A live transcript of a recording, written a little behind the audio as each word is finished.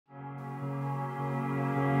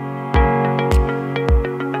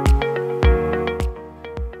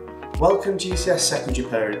Welcome GCS secondary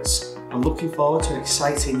parents. I'm looking forward to an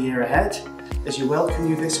exciting year ahead as we welcome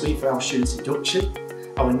you this week for our student induction,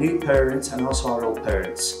 our new parents and also our old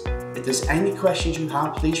parents. If there's any questions you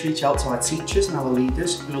have, please reach out to our teachers and our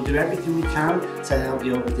leaders who will do everything we can to help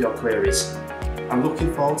you with your queries. I'm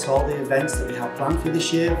looking forward to all the events that we have planned for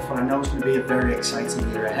this year, for I know it's going to be a very exciting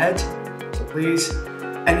year ahead. So please,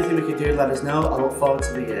 anything we can do, let us know. I look forward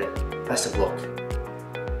to the year. Best of luck.